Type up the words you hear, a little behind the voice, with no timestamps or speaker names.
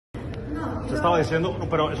Se estaba diciendo,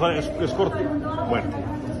 pero eso es corto. Bueno,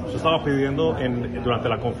 se estaba pidiendo durante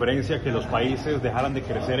la conferencia que los países dejaran de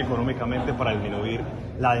crecer económicamente para disminuir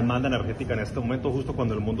la demanda energética en este momento, justo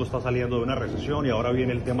cuando el mundo está saliendo de una recesión, y ahora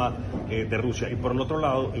viene el tema de Rusia. Y por el otro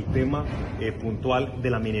lado, el tema puntual de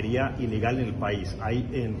la minería ilegal en el país. Ahí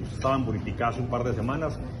estaba en Buriticá hace un par de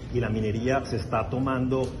semanas y la minería se está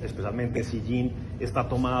tomando, especialmente Sillín, está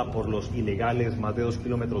tomada por los ilegales, más de 2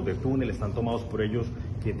 kilómetros de túnel están tomados por ellos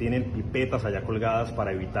que tienen pipetas allá colgadas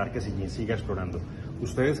para evitar que Sillín siga explorando.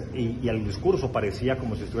 Ustedes, y al discurso parecía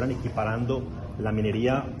como si estuvieran equiparando la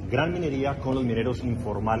minería, gran minería, con los mineros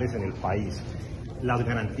informales en el país. ¿Las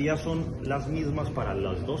garantías son las mismas para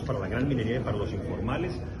las dos, para la gran minería y para los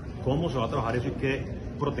informales? ¿Cómo se va a trabajar eso y qué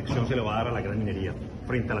protección se le va a dar a la gran minería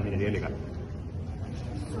frente a la minería ilegal?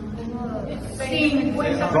 Sí,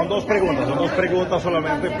 Son dos preguntas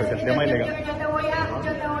solamente, pues el tema ilegal. Yo te voy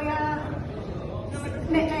a...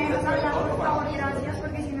 ¿Me dejas hablar, por favor? Gracias,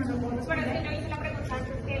 porque si no, no puedo responder. Yo hice la pregunta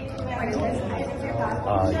antes que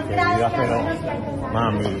Ay, querida, pero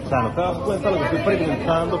mamita, ¿no te das cuenta de lo que estoy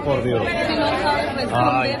preguntando, por Dios? Si no sabes responder,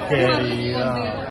 Ay, querida.